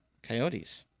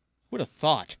 Coyotes. Who would have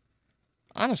thought?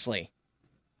 Honestly,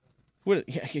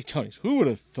 Tony's. Who would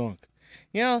have thunk?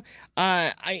 You know,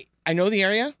 I know the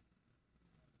area.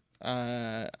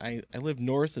 I lived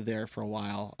north of there for a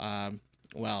while.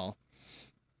 Well,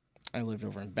 I lived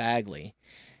over in Bagley.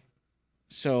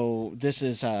 So this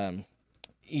is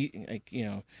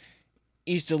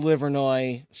east of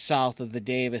Livernois, south of the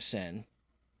Davison,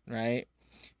 right?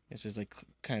 This is like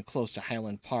kind of close to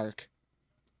Highland Park.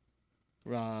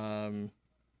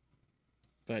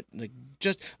 But like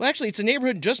actually, it's a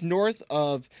neighborhood just north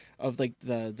of like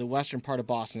the western part of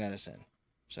Boston Edison.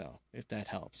 So if that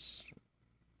helps,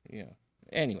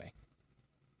 Anyway,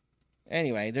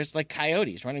 there's like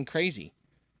coyotes running crazy,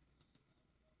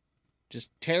 just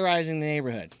terrorizing the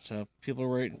neighborhood. So people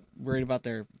are worried about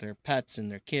their pets and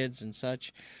their kids and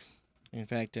such. In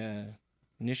fact,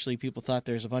 initially people thought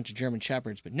there's a bunch of German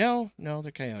shepherds, but no,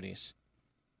 they're coyotes.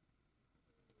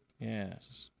 Yeah.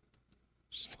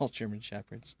 Small German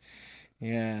shepherds.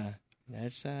 Yeah,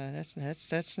 that's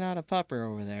not a pupper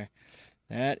over there.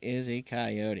 That is a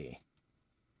coyote.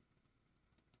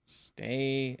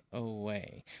 Stay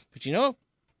away. But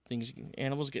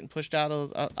animals getting pushed out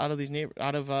of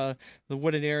the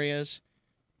wooded areas,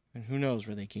 and who knows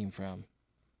where they came from.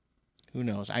 Who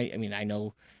knows? I mean, I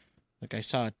know. Like I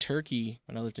saw a turkey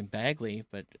when I lived in Bagley,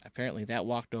 but apparently that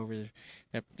walked over.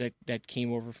 That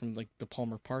came over from like the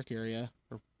Palmer Park area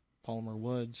or Palmer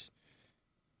Woods.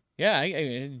 Yeah,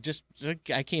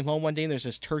 I came home one day and there's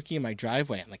this turkey in my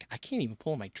driveway. I'm like, I can't even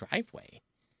pull in my driveway.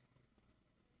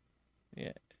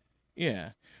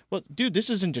 Yeah. Well, dude, this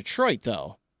is in Detroit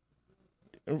though.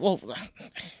 Well,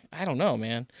 I don't know,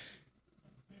 man.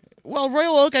 Well,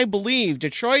 Royal Oak, I believe.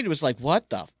 Detroit was like, what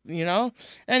the,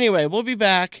 Anyway, we'll be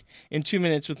back in 2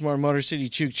 minutes with more Motor City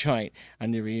Juke Joint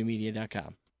on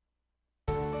NewRadioMedia.com.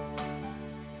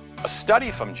 A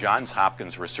study from Johns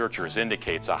Hopkins researchers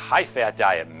indicates a high-fat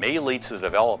diet may lead to the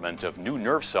development of new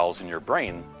nerve cells in your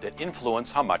brain that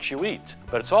influence how much you eat.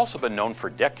 But it's also been known for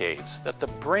decades that the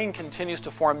brain continues to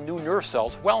form new nerve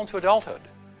cells well into adulthood.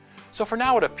 So for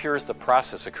now, it appears the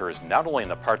process occurs not only in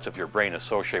the parts of your brain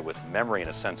associated with memory and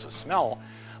a sense of smell,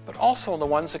 but also in the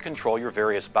ones that control your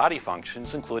various body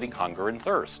functions, including hunger and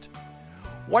thirst.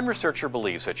 One researcher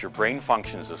believes that your brain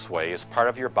functions this way as part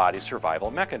of your body's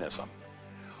survival mechanism.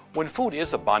 When food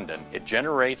is abundant, it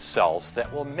generates cells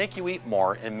that will make you eat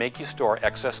more and make you store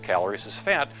excess calories as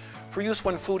fat for use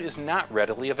when food is not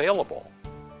readily available.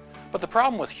 But the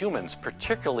problem with humans,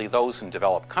 particularly those in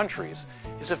developed countries,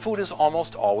 is that food is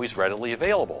almost always readily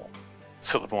available.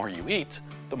 So the more you eat,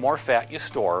 the more fat you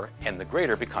store, and the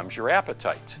greater becomes your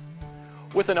appetite.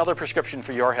 With another prescription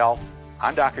for your health,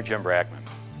 I'm Dr. Jim Bragman.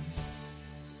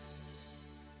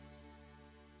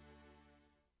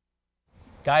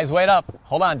 Guys, wait up.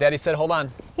 Hold on. Daddy said hold on.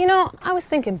 I was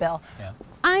thinking, Bill. Yeah.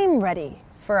 I'm ready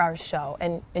for our show,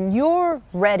 and you're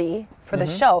ready for the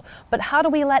show, but how do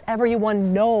we let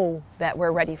everyone know that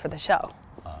we're ready for the show?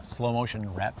 Slow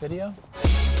motion rap video?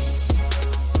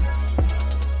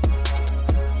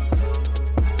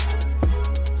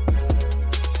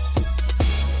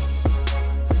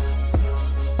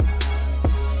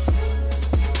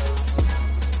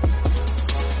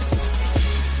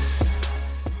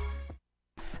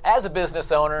 As a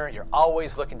business owner, you're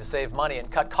always looking to save money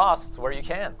and cut costs where you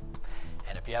can.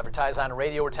 And if you advertise on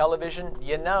radio or television,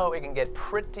 you know it can get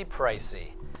pretty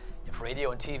pricey. If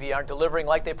radio and TV aren't delivering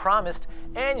like they promised,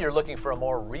 and you're looking for a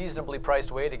more reasonably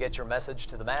priced way to get your message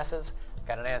to the masses, I've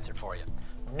got an answer for you.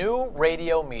 New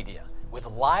Radio Media. With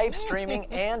live streaming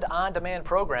and on-demand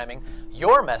programming,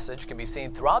 your message can be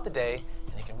seen throughout the day,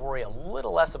 and you can worry a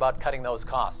little less about cutting those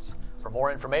costs. For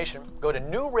more information, go to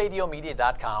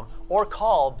newradiomedia.com or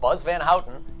call Buzz Van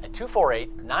Houten at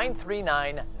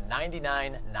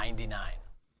 248-939-9999.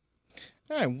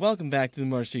 All right, welcome back to the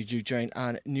Motor City Juke Joint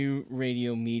on New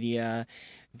Radio Media.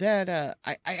 That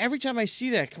I every time I see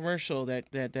that commercial, that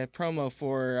promo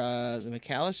for the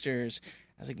McAllisters,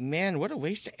 I was like, man, what a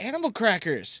waste of animal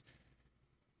crackers.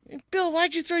 And Bill,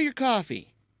 why'd you throw your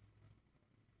coffee?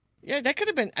 Yeah, that could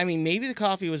have been. I mean, maybe the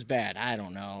coffee was bad. I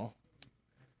don't know.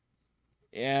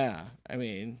 Yeah, I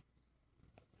mean,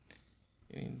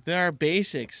 I mean, there are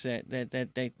basics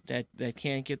that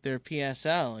can't get their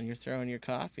PSL, and you're throwing your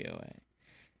coffee away.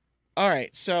 All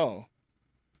right, so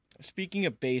speaking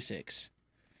of basics,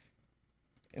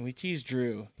 and we teased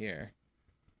Drew here.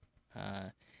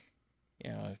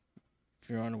 If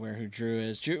you're unaware who Drew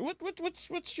is, Drew,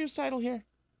 what's Drew's title here?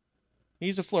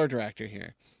 He's a floor director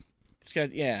here. He's got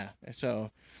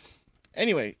So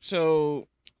anyway, so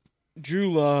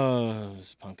Drew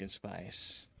loves pumpkin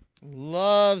spice,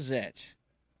 loves it.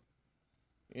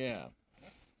 Yeah.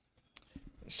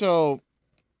 So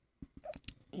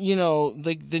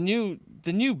like the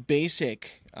new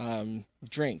basic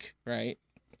drink, right?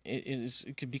 It is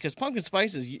because pumpkin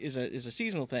spice is a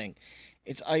seasonal thing.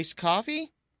 It's iced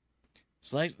coffee.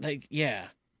 It's like yeah.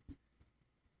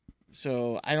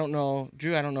 So I don't know,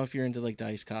 Drew. I don't know if you're into like the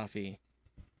iced coffee.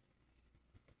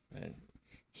 But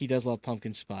he does love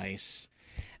pumpkin spice.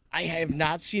 I have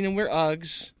not seen him wear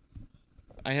Uggs.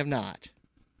 I have not.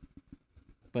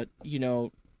 But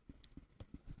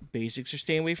basics are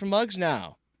staying away from Uggs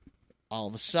now. All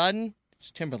of a sudden,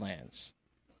 it's Timberlands.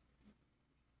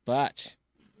 But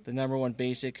the number one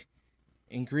basic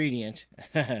ingredient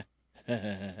is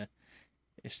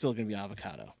still going to be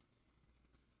avocado.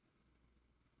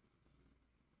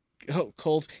 Oh,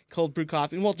 cold brew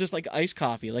coffee. Well, just like iced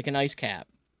coffee, like an ice cap.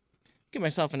 Get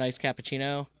myself an iced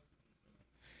cappuccino.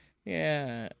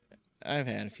 Yeah, I've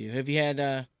had a few. Have you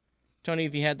had, Tony?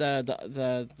 Have you had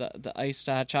the iced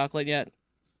hot chocolate yet?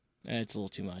 It's a little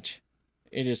too much.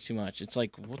 It is too much. It's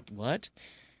like what?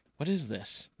 What is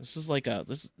this? This is like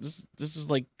this is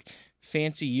like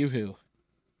fancy Yoo-hoo.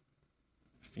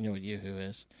 If you know what Yoo-hoo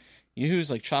is. Yoo-hoo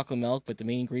is like chocolate milk, but the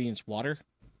main ingredient's water.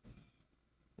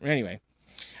 Anyway,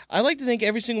 I'd like to thank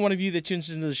every single one of you that tunes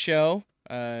into the show.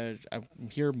 I'm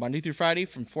here Monday through Friday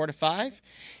from 4 to 5.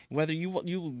 Whether you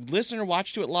listen or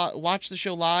watch the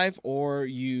show live, or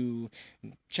you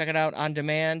check it out on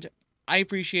demand, I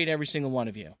appreciate every single one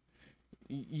of you.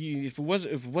 If it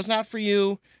was not for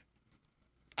you,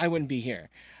 I wouldn't be here.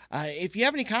 If you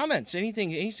have any comments,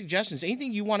 any suggestions,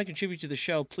 anything you want to contribute to the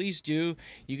show, please do.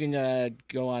 You can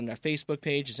go on our Facebook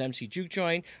page as MC Juke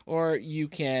Joint, or you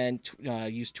can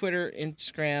use Twitter,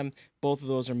 Instagram. Both of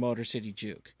those are Motor City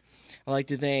Juke. I'd like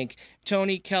to thank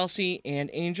Tony, Kelsey, and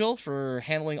Angel for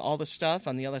handling all the stuff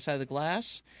on the other side of the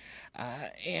glass.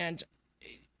 And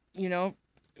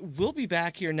we'll be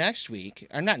back here next week.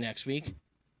 Or not next week.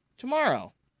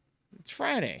 Tomorrow. It's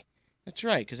Friday. That's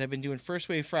right, because I've been doing First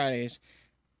Wave Fridays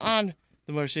on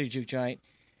the Motor City Juke Joint.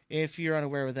 If you're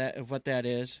unaware of what that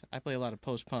is, I play a lot of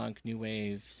post-punk, new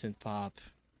wave, synth pop,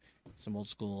 some old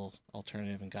school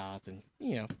alternative and goth, and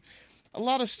a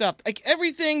lot of stuff. Like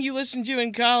everything you listen to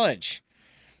in college.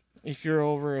 If you're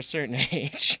over a certain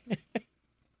age.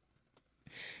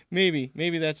 Maybe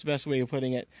that's the best way of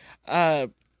putting it.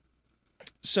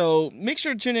 So make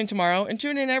sure to tune in tomorrow, and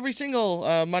tune in every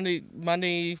single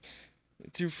Monday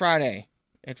through Friday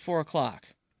at 4 o'clock.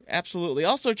 Absolutely.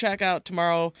 Also check out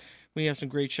tomorrow. We have some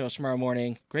great shows tomorrow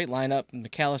morning. Great lineup.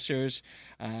 McAllister's,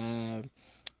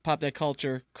 Pop That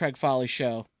Culture, Craig Foley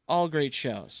Show. All great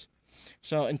shows.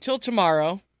 So until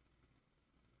tomorrow,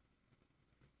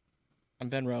 I'm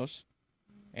Ben Rose,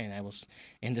 and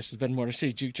this has been Motor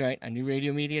City Juke Joint on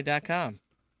NewRadioMedia.com.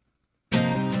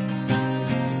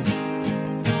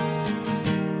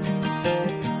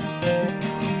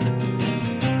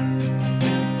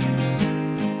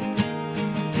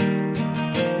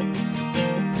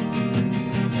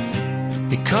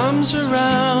 He comes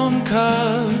around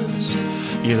 'cause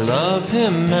you love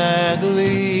him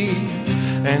madly,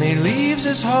 and he leaves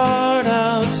his heart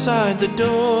outside the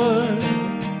door.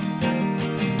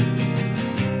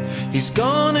 He's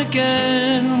gone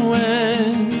again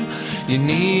when you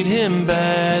need him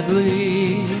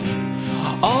badly.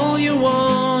 All you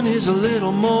want is a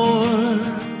little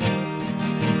more.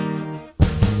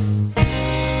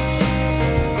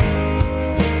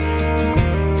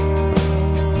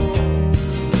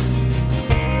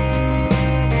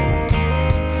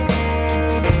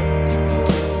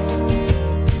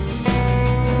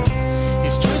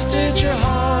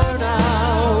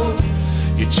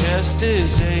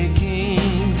 Is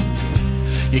aching.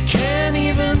 You can't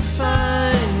even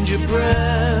find your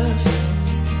breath.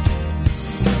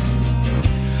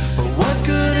 But what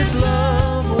good is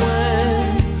love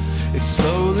when it's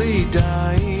slowly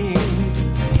dying?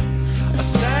 A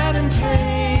sad and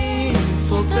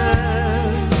painful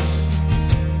death.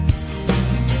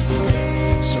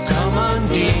 So come on,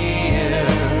 dear,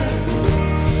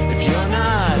 if you're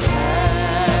not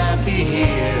happy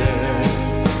here,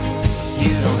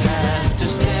 you don't have to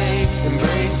stay.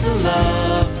 Embrace the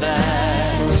love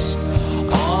that's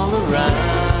all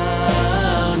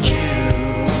around you.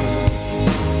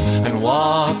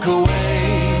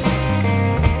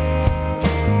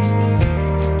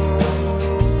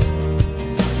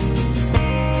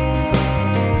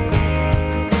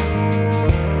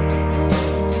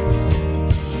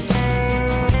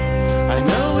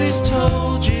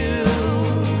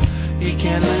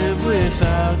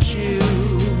 about you,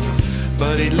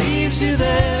 but he leaves you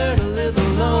there to live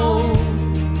alone.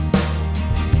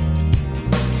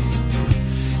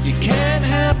 You can't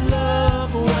have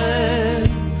love when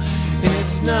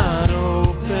it's not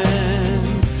open,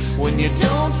 when you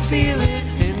don't feel it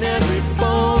in every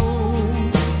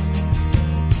bone.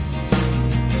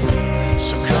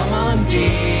 So come on,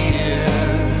 dear,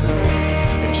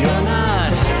 if you're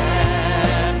not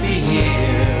happy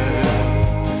here,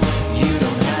 you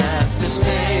don't have to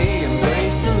stay.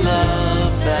 Embrace the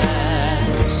love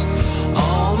that's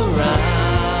all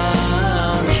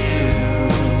around you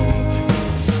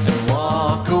and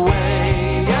walk away.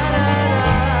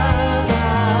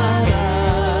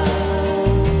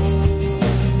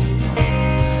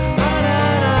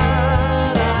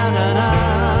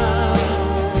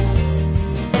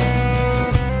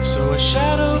 So a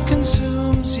shadow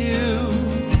consumes you,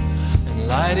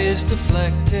 light is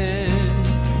deflected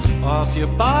off your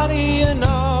body and